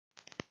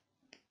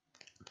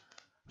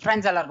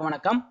Friends, எல்லாருக்கும்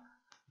வணக்கம்.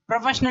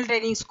 Professional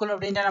Trading School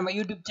அப்படின்ற நம்ம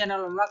யூடியூப்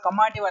சேனல் மூலமா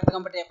கமாடிட்டி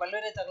வர்த்தகம் பற்றிய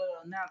பல்வேறு தகவல்கள்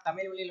வந்து நான்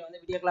தமிழ் வழியில் வந்து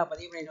வீடியோக்களா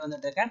பதிவு பண்ணிட்டு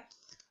வந்துட்டு இருக்கேன்.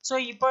 ஸோ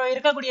இப்போ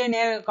இருக்கக்கூடிய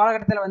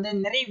காலகட்டத்தில் வந்து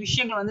நிறைய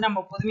விஷயங்கள் வந்து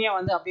நம்ம புதுமையாக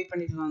வந்து அப்டேட்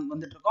பண்ணிட்டு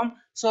வந்துட்டு இருக்கோம்.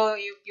 ஸோ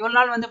இவ்வளோ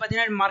நாள் வந்து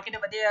பார்த்தீங்கன்னா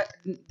மார்க்கெட்டை பற்றி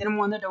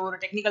தினமும் வந்து ஒரு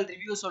டெக்னிக்கல்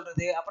ரிவ்யூ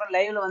சொல்றது, அப்புறம்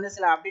லைவ்ல வந்து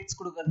சில அப்டேட்ஸ்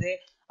கொடுக்கறது,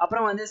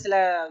 அப்புறம் வந்து சில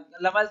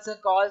லெவல்ஸ்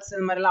கால்ஸ்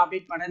இந்த மாதிரிலாம்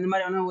அப்டேட் பண்ணுறது, இந்த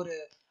மாதிரியான ஒரு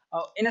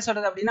என்ன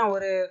சொல்றது அப்படின்னா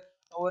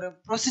ஒரு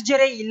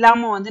ப்ரொசீஜரே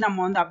இல்லாம வந்து நம்ம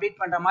வந்து அப்டேட்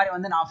பண்ற மாதிரி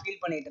வந்து நான்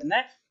ஃபீல் பண்ணிட்டு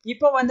இருந்தேன்.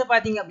 இப்போ வந்து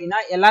பாத்தீங்க அப்படின்னா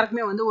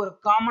எல்லாருக்குமே வந்து ஒரு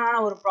காமனான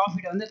ஒரு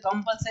ப்ராஃபிட் வந்து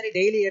கம்பல்சரி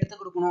டெய்லி எடுத்து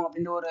கொடுக்கணும்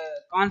அப்படின்ற ஒரு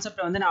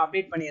கான்செப்டை வந்து நான்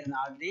அப்டேட்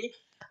பண்ணியிருந்தேன் ஆல்ரெடி.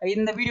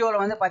 இந்த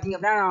வீடியோவில் வந்து பாத்தீங்க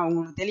அப்படின்னா நான்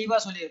உங்களுக்கு தெளிவாக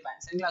சொல்லியிருப்பேன்,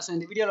 சரிங்களா? ஸோ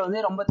இந்த வீடியோவில்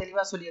வந்து ரொம்ப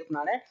தெளிவாக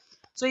சொல்லியிருப்பேன்.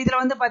 ஸோ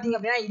இதில் வந்து பாத்தீங்க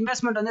அப்படின்னா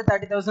இன்வெஸ்ட்மெண்ட் வந்து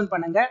 30,000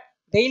 பண்ணுங்க.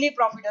 டெய்லி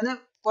ப்ராஃபிட் வந்து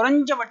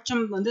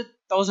குறைஞ்சபட்சம் வந்து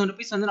 1000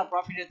 rupees வந்து நான்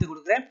ப்ராஃபிட் எடுத்து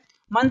கொடுக்குறேன்.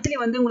 மந்த்லி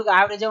வந்து உங்களுக்கு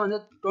ஆவரேஜாக வந்து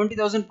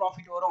 20,000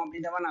 ப்ராஃபிட் வரும்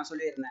அப்படின்ற மாதிரி நான்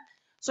சொல்லியிருந்தேன்.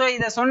 ஸோ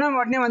இதை சொன்ன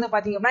உடனே வந்து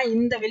பார்த்தீங்க அப்படின்னா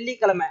இந்த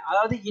வெள்ளிக்கிழமை,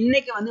 அதாவது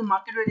இன்னைக்கு வந்து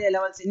மார்க்கெட்டுடைய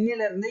லெவல்ஸ்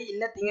இன்னில இருந்து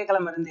இல்லை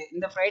திங்கக்கிழமை இருந்து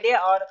இந்த Friday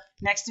R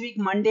next week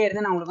Monday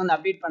இருந்து நான் உங்களுக்கு வந்து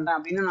அப்டேட் பண்ணுறேன்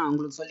அப்படின்னு நான்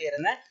உங்களுக்கு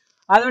சொல்லியிருந்தேன்.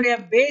 அதனுடைய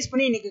பேஸ்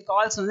பண்ணி இன்னைக்கு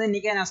கால்ஸ் வந்து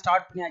இன்னைக்கே நான்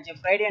ஸ்டார்ட் பண்ணியாச்சு.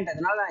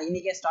 ஃப்ரைடேன்றதுனால நான்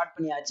இன்னைக்கே ஸ்டார்ட்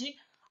பண்ணியாச்சு.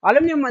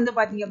 அலுமினியம் வந்து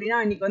பார்த்தீங்க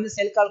அப்படின்னா இன்னைக்கு வந்து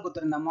செல் கால்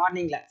கொடுத்துருந்தேன்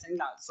மார்னிங்ல,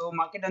 சரிங்களா? ஸோ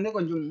மார்க்கெட் வந்து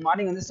கொஞ்சம்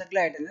மார்னிங் வந்து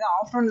ஸ்ட்ரகிள் ஆகிட்டு இருந்தது.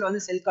 ஆஃப்டர்நூன்ல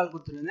வந்து செல் கால்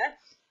கொடுத்துருந்தேன்.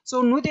 ஸோ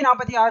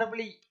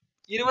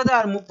 146.20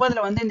 ஆர்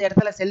 30 வந்து இந்த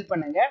இடத்துல செல்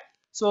பண்ணுங்க.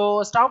 ஸோ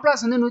ஸ்டாப்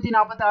லாஸ் வந்து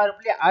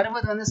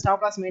 146.60 வந்து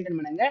ஸ்டாப் லாஸ் மெயின்டைன்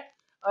பண்ணுங்க.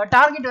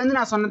 டார்கெட் வந்து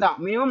நான் சொன்னதான்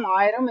மினிமம்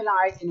 1000 இல்லை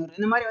 1500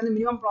 இந்த மாதிரி வந்து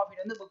மினிமம்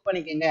ப்ராஃபிட் வந்து புக்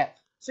பண்ணிக்கோங்க.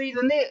 ஸோ இது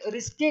வந்து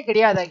ரிஸ்கே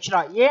கிடையாது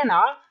ஆக்சுவலா. ஏன்னா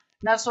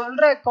நான்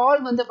சொல்ற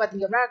கால் வந்து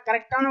பாத்தீங்க அப்படின்னா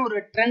கரெக்டான ஒரு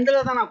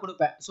ட்ரெண்ட்ல தான் நான்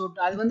கொடுப்பேன். ஸோ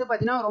அது வந்து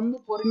பாத்தீங்கன்னா ரொம்ப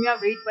பொறுமையா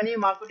வெயிட் பண்ணி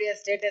மார்க்கெட்டுடைய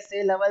ஸ்டேட்டஸ்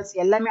லெவல்ஸ்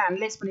எல்லாமே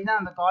அனலைஸ் பண்ணி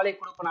தான் அந்த காலை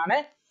கொடுப்பேன்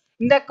நான்.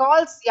 இந்த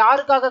கால்ஸ்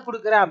யாருக்காக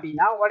கொடுக்குறேன்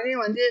அப்படின்னா உடனே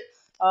வந்து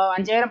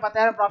 5000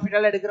 10,000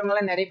 ப்ராஃபிட்டால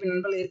எடுக்கிறவங்களாம் நிறைய பேர்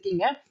நண்பர்கள்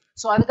இருக்கீங்க.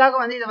 ஸோ அதுக்காக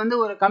வந்து இது வந்து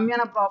ஒரு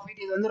கம்மியான ப்ராஃபிட்,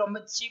 இது வந்து ரொம்ப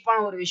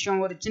சீப்பான ஒரு விஷயம்,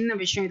 ஒரு சின்ன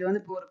விஷயம், இது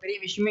வந்து இப்போ ஒரு பெரிய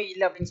விஷயமே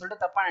இல்லை அப்படின்னு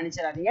சொல்லிட்டு தப்பா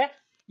நினைச்சிடாதீங்க.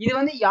 இது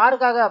வந்து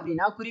யாருக்காக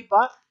அப்படின்னா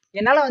குறிப்பா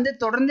என்னால் வந்து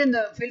தொடர்ந்து இந்த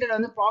ஃபீல்டில்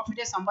வந்து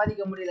ப்ராஃபிட்டே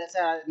சம்பாதிக்க முடியல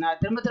சார், நான்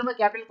திரும்ப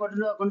கேபிட்டல்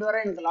கொண்டு வர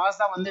எனக்கு லாஸ்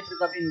தான் வந்துட்டு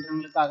இருக்கு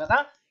அப்படின்றவங்களுக்காக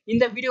தான்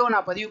இந்த வீடியோவை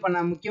நான் பதிவு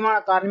பண்ண முக்கியமான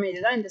காரணமே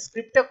இதுதான். இந்த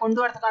ஸ்கிரிப்டை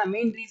கொண்டு வரதுக்கான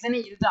மெயின் ரீசனே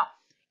இதுதான்.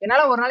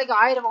 என்னால் ஒரு நாளைக்கு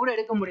 1000 ரூபாய் கூட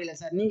எடுக்க முடியல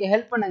சார், நீங்க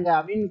ஹெல்ப் பண்ணுங்க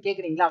அப்படின்னு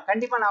கேட்குறீங்களா?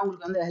 கண்டிப்பா நான்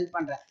உங்களுக்கு வந்து ஹெல்ப்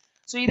பண்றேன்.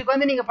 ஸோ இதுக்கு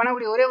வந்து நீங்க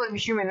பண்ணக்கூடிய ஒரே ஒரு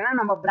விஷயம் என்னன்னா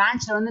நம்ம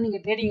பிரான்ச்ல வந்து நீங்க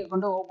ட்ரேடிங்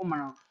அக்கௌண்ட் ஓப்பன்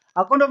பண்ணணும்.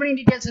 அக்கௌண்ட் ஓப்பனிங்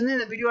டீடைல்ஸ் வந்து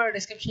இந்த வீடியோ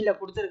டிஸ்கிரிப்ஷன்ல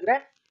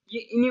கொடுத்துருக்கிறேன்.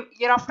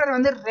 இயர் ஆஃப்டர்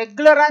வந்து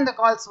ரெகுலரா இந்த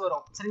கால்ஸ்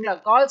வரும், சரிங்களா?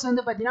 கால்ஸ்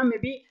வந்து பாத்தீங்கன்னா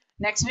மேபி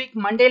நெக்ஸ்ட் வீக்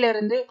மண்டேல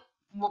இருந்து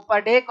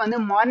பர் டேக்கு வந்து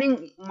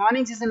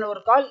மார்னிங் சீசன்ல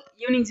ஒரு கால்,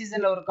 ஈவினிங்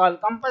சீசன்ல ஒரு கால்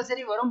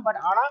கம்பல்சரி வரும். பட்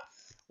ஆனா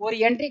ஒரு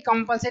என்ட்ரி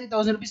கம்பல்சரி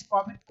 1000 rupees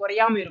ப்ராஃபிட்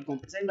குறையாம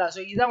இருக்கும், சரிங்களா?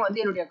 ஸோ இதுதான்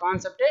வந்து என்னுடைய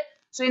கான்செப்ட்.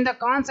 ஸோ இந்த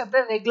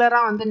கான்செப்டை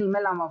ரெகுலராக வந்து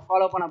இனிமேல் நம்ம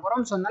ஃபாலோ பண்ண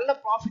போகிறோம். ஸோ நல்ல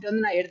ப்ராஃபிட்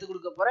வந்து நான் எடுத்து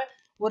கொடுக்க போகிறேன்.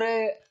 ஒரு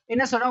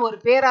என்ன சொல்கிறேன், ஒரு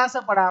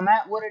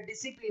பேராசைப்படாமல் ஒரு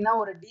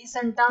டிசிப்ளினாக ஒரு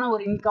டீசெண்டான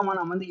ஒரு இன்கம்மை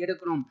நம்ம வந்து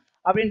எடுக்கணும்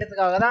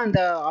அப்படின்றதுக்காக தான் இந்த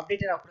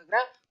அப்டேட்டை நான்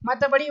கொடுக்குறேன்.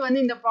 மற்றபடி வந்து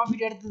இந்த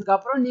ப்ராஃபிட்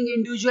எடுத்ததுக்கப்புறம் நீங்கள்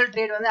இண்டிவிஜுவல்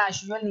ட்ரேட் வந்து ஆஸ்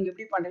யூஸ்வல் நீங்கள்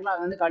எப்படி பண்ணுறீங்களோ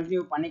அதை வந்து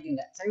கண்டினியூ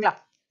பண்ணிக்கோங்க, சரிங்களா?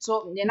 ஸோ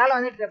என்னால்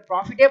வந்து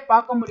ப்ராஃபிட்டே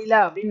பார்க்க முடியல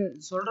அப்படின்னு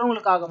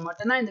சொல்கிறவங்களுக்காக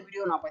மட்டும்தான் இந்த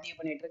வீடியோ நான் பதிவு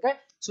பண்ணிட்டு இருக்கேன்.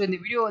 ஸோ இந்த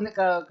வீடியோ வந்து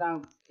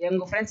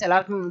எங்கள் ஃப்ரெண்ட்ஸ்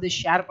எல்லாருக்குமே வந்து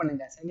ஷேர்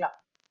பண்ணுங்க, சரிங்களா?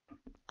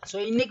 ஸோ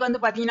இன்னைக்கு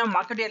வந்து பார்த்தீங்கன்னா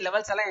மார்க்கெட்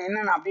லெவல்ஸ் எல்லாம்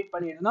என்னென்ன அப்டேட்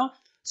பண்ணியிருந்தோம்,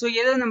 ஸோ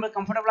எது நம்மளுக்கு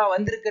கம்ஃபர்டபுளாக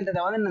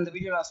வந்திருக்குன்றதை வந்து நான் இந்த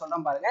வீடியோவில்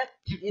சொல்கிறேன் பாருங்க.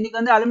 இன்னைக்கு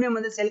வந்து அலுமினியம்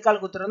வந்து செல் கால்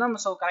கொடுத்துருந்தோம்.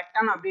 ஸோ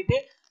கரெக்டான அப்டேட்டு,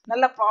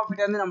 நல்ல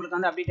ப்ராஃபிட் வந்து நம்மளுக்கு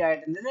வந்து அப்டேட்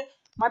ஆகிட்டு இருந்தது.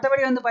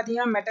 மற்றபடி வந்து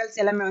பார்த்தீங்கன்னா மெட்டல்ஸ்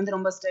எல்லாமே வந்து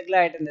ரொம்ப ஸ்ட்ரகிள்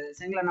ஆகிட்டு இருந்தது,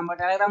 சரிங்களா? நம்ம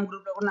டெலிகிராம்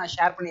குரூப்பில் கூட நான்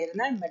ஷேர்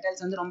பண்ணியிருந்தேன்.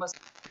 மெட்டல்ஸ் வந்து ரொம்ப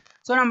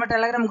ஸோ நம்ம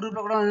டெலிகிராம்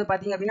குரூப்பில் கூட வந்து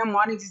பார்த்தீங்க அப்படின்னா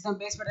morning season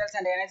base metals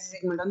and energy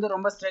segment வந்து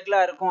ரொம்ப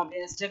ஸ்ட்ரகிளாக இருக்கும்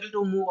அப்படின்னு ஸ்ட்ரகிள்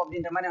டு மூவ்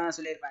அப்படின்ற மாதிரி நான்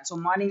சொல்லியிருப்பேன். ஸோ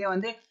மார்னிங்கே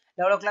வந்து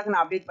 11 o'clock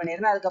நான் அப்டேட்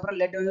பண்ணியிருந்தேன். அதுக்கப்புறம்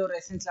லெட் வந்து ஒரு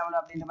ரெசிஸ்டன்ஸ் லெவல்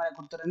அப்படின்ற மாதிரி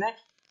கொடுத்துருந்தேன்.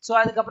 ஸோ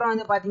அதுக்கப்புறம்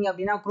வந்து பார்த்தீங்க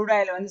அப்படின்னா க்ரூட்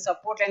ஆயில் வந்து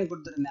சப்போர்ட் லைன்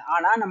கொடுத்துருந்தேன்.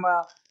 ஆனால் நம்ம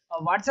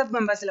வாட்ஸ்அப்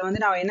மெம்பர்ஸில் வந்து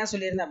நான் என்ன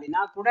சொல்லியிருந்தேன்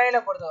அப்படின்னா க்ரூட்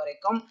ஆயிலை பொறுத்த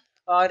வரைக்கும்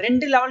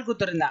 2 லெவல்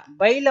கொடுத்துருந்தேன்.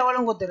 பை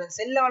லெவலும் கொடுத்துருந்தேன்,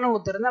 செல் லெவலும்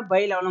கொடுத்துருந்தேன்,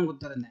 பை லெவலும்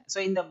கொடுத்துருந்தேன். ஸோ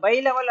இந்த பை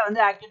லெவலில்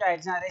வந்து ஆக்டிவேட்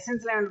ஆயிடுச்சுன்னா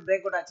ரெசிஸ்டன்ஸ் லைன்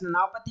பிரேக் அவுட்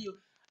ஆச்சுன்னா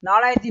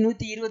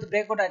 44,120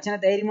 பிரேக் அவுட் ஆச்சுன்னா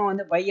தைரியமாக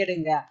வந்து பை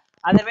எடுங்க.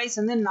 அதர்வைஸ்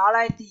வந்து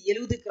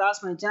 4070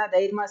 கிராஸ் பண்ணிச்சுன்னா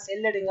தைரியமாக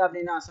செல் எடுங்க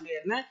அப்படின்னு நான்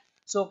சொல்லியிருந்தேன்.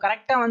 ஸோ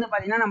கரெக்டாக வந்து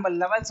பார்த்தீங்கன்னா நம்ம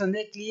லெவல்ஸ் வந்து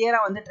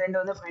கிளியராக வந்து ட்ரெண்ட்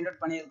வந்து ஃபைண்ட்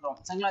அவுட் பண்ணியிருக்கிறோம்,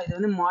 சரிங்களா? இது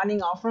வந்து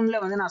மார்னிங்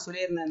ஆஃப்டர்நூனில் வந்து நான்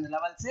சொல்லியிருந்தேன் இந்த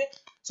லெவல்ஸு.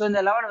 ஸோ இந்த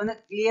லெவல் வந்து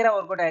கிளியராக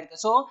ஒர்க் அவுட் ஆயிருக்கு.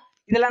 ஸோ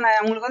இதில் நான்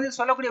உங்களுக்கு வந்து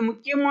சொல்லக்கூடிய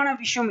முக்கியமான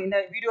விஷயம் இந்த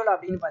வீடியோவில்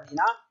அப்படின்னு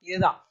பார்த்தீங்கன்னா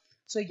இதுதான்.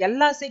 ஸோ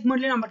எல்லா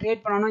செக்மெண்ட்லையும் நம்ம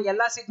ட்ரேட் பண்ணணும்,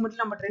 எல்லா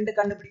செக்மெண்ட்லையும் நம்ம ட்ரெண்ட்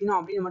கண்டுபிடிக்கணும்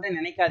அப்படின்னு மட்டும்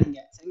நினைக்காதீங்க,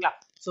 சரிங்களா?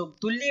 ஸோ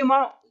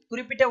துல்லியமாக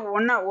குறிப்பிட்ட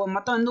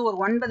மொத்தம் வந்து ஒரு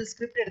 9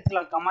 ஸ்கிரிப்ட்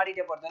எடுத்துக்கலாம்.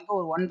 கமாடிட்டியை பொறுத்த வரைக்கும்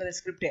ஒரு 9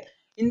 ஸ்கிரிப்ட்.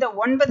 இந்த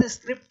 9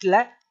 ஸ்கிரிப்டில்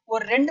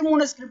ஒரு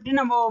 2-3 ஸ்கிரிப்ட்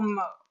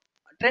நம்ம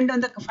ட்ரெண்ட்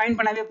வந்து ஃபைன்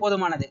பண்ணவே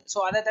போதுமானது. ஸோ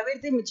அதை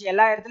தவிர்த்து மிச்சம்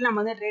எல்லா இடத்துலையும்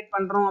நம்ம வந்து ட்ரேட்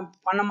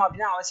பண்ணோமா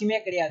அப்படின்னா அவசியமே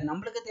கிடையாது.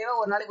 நம்மளுக்கு தேவை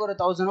ஒரு நாளைக்கு ஒரு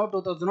 1000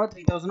 2000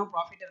 3000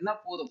 ப்ராஃபிட்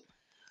இருந்தால் போதும்.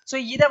 ஸோ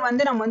இதை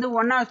வந்து நம்ம வந்து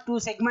 1 or 2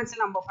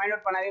 செக்மெண்ட்ஸில் நம்ம ஃபைண்ட்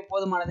அவுட் பண்ணவே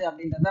போதுமானது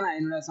அப்படின்றது தான்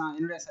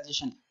என்னுடைய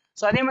சஜஷன்.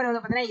 ஸோ அதே மாதிரி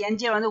வந்து பார்த்தீங்கன்னா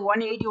என்ஜே வந்து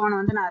 181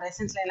 வந்து நான்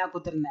ரெசிஸ்டன்ஸ் லைன்லாம்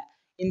கொடுத்துருந்தேன்.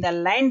 இந்த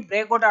லைன்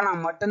பிரேக் அவுட்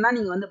ஆனால் மட்டும்தான்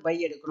நீங்கள் வந்து பை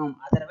எடுக்கணும்.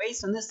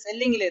 அதர்வைஸ் வந்து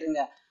செல்லிங்கில்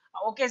இருங்க.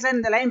 ஓகே சார்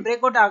இந்த லைன்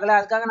பிரேக் அவுட் ஆகல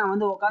அதுக்காக நான்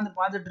வந்து உட்காந்து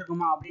பார்த்துட்டு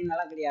இருக்குமா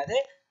அப்படின்னாலாம் கிடையாது.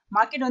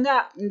 மார்க்கெட் வந்து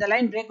இந்த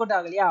லைன் பிரேக் அவுட்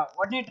ஆகலையா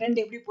உடனே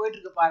ட்ரெண்ட் எப்படி போயிட்டு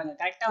இருக்கு பாருங்க,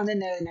 கரெக்டா வந்து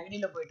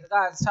நெகட்டிவ்ல போயிட்டு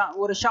இருக்கா.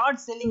 ஒரு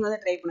ஷார்ட் செல்லிங் வந்து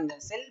ட்ரை பண்ணுங்க.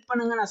 செல்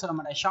பண்ணுங்க நான் சொல்ல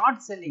மாட்டேன்,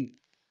 ஷார்ட் செல்லிங்.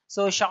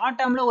 ஸோ ஷார்ட்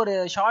டேர்ம்ல ஒரு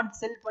ஷார்ட்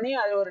செல் பண்ணி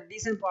அது ஒரு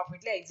டீசென்ட்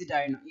ப்ராஃபிட்ல எக்ஸிட்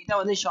ஆயிடும்.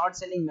 இதான் வந்து ஷார்ட்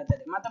செல்லிங்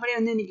மெத்தட். மற்றபடி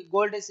வந்து இன்னைக்கு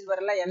கோல்டு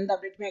சில்வர் எல்லாம் எந்த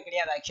அப்டேட்டுமே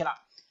கிடையாது ஆக்சுவலா.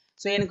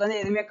 ஸோ எனக்கு வந்து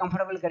எதுவுமே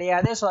கம்ஃபர்டபுள்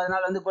கிடையாது. ஸோ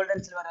அதனால வந்து கோல்டு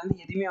அண்ட் சில்வர் வந்து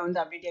எதுவுமே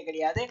வந்து அப்டேட்டே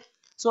கிடையாது.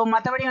 ஸோ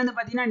மற்றபடி வந்து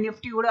பார்த்தீங்கன்னா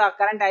நிஃப்டி கூட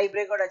கரண்ட் ஹை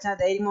பிரேக் அவுட் ஆச்சுன்னா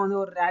தைரியமாக வந்து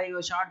ஒரு ரேலி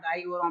ஒரு ஷார்ட் ஹை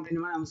வரும்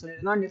அப்படின்னு நம்ம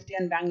சொல்லியிருந்தோம். நிஃப்டி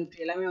அண்ட் பேங்க்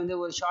நிஃப்டி எல்லாமே வந்து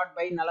ஒரு ஷார்ட்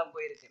பை நல்லா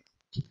போயிருக்கு.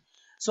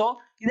 ஸோ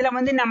இதில்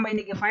வந்து நம்ம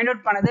இன்னைக்கு ஃபைண்ட்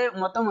அவுட் பண்ணது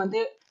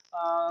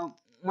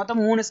மொத்தம்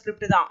 3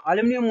 ஸ்கிரிப்ட் தான்.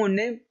 அலுமினியம்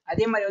 1,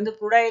 அதே மாதிரி வந்து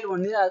குடாயில்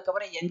 1,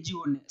 அதுக்கப்புறம் என்ஜி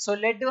 1. ஸோ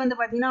லெட் வந்து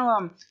பார்த்தீங்கன்னா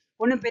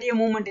ஒன்றும் பெரிய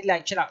மூவ்மெண்ட் இல்லை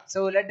ஆக்சுவலாக. ஸோ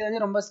லெட்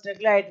வந்து ரொம்ப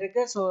ஸ்ட்ரகிள் ஆகிட்டு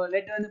இருக்கு. ஸோ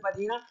லெட் வந்து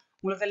பார்த்தீங்கன்னா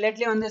உங்களுக்கு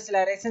லெட்லேயே வந்து சில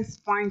ரெசன்ஸ்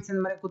பாயிண்ட்ஸ்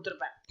இந்த மாதிரி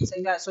கொடுத்துருப்பேன்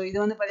சரிங்களா. ஸோ இது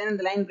வந்து பார்த்தீங்கன்னா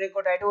இந்த லைன் பிரேக்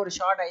அவுட் ஆகிட்டு ஒரு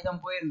ஷார்ட் ஆகி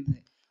தான் போயிருந்தது.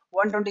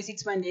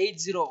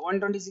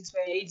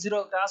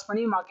 126.80 கிராஸ்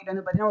பண்ணி மார்க்கெட்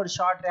வந்து பார்த்தீங்கன்னா ஒரு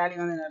ஷார்ட் ரேலி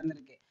வந்து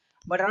நடந்திருக்கு.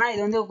 பட் ஆனால்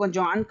இது வந்து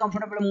கொஞ்சம்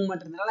அன்கம்ஃபர்டபுள்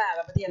மூவ்மெண்ட் இருந்ததால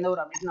அதை பற்றி எந்த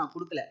ஒரு அப்டேட் நான்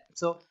கொடுக்கல.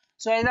 ஸோ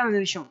இதுதான் அந்த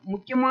விஷயம்.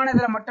 முக்கியமான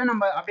இதில் மட்டும்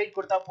நம்ம அப்டேட்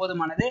கொடுத்தா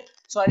போதுமானது.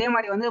 ஸோ அதே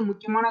மாதிரி வந்து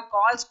முக்கியமான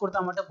கால்ஸ்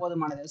கொடுத்தா மட்டும்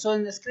போதுமானது. ஸோ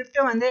இந்த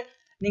ஸ்கிரிப்டை வந்து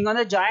நீங்கள்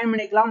வந்து ஜாயின்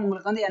பண்ணிக்கலாம்.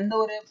 உங்களுக்கு வந்து எந்த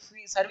ஒரு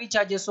சர்வீஸ்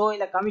சார்ஜஸோ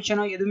இல்லை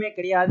கமிஷனோ எதுவுமே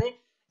கிடையாது.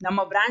 நம்ம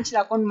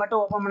பிரான்ச்சில் அக்கௌண்ட்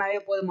மட்டும் ஓப்பன் பண்ணாவே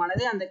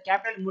போதுமானது. அந்த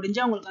கேபிட்டல்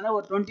முடிஞ்சால் உங்களுக்கு வந்து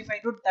ஒரு 25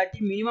 to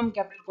 30 மினிமம்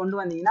கேபிட்டல் கொண்டு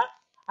வந்தீங்கன்னா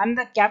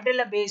அந்த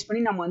கேபிட்டலில் பேஸ்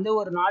பண்ணி நம்ம வந்து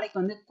ஒரு நாளைக்கு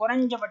வந்து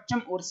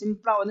குறைஞ்சபட்சம் ஒரு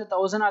சிம்பிளாக வந்து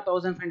 1000 or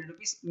 1500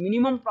 rupees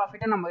மினிமம்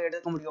ப்ராஃபிட்டை நம்ம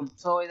எடுக்க முடியும்.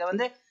 ஸோ இதை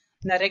வந்து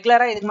நான்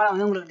ரெகுலராக இதுக்கு மேலே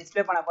வந்து உங்களுக்கு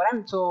டிஸ்பிளே பண்ண போகிறேன்.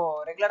 ஸோ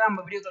ரெகுலராக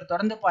நம்ம வீடியோக்களை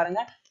தொடர்ந்து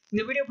பாருங்கள்.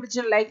 இந்த வீடியோ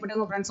பிடிச்ச லைக் பண்ணுங்க,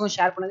 உங்கள் ஃப்ரெண்ட்ஸுக்கும்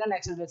ஷேர் பண்ணுங்கள்.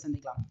 நெக்ஸ்ட் வீடியோ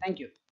சந்திக்கலாம். தேங்க்யூ.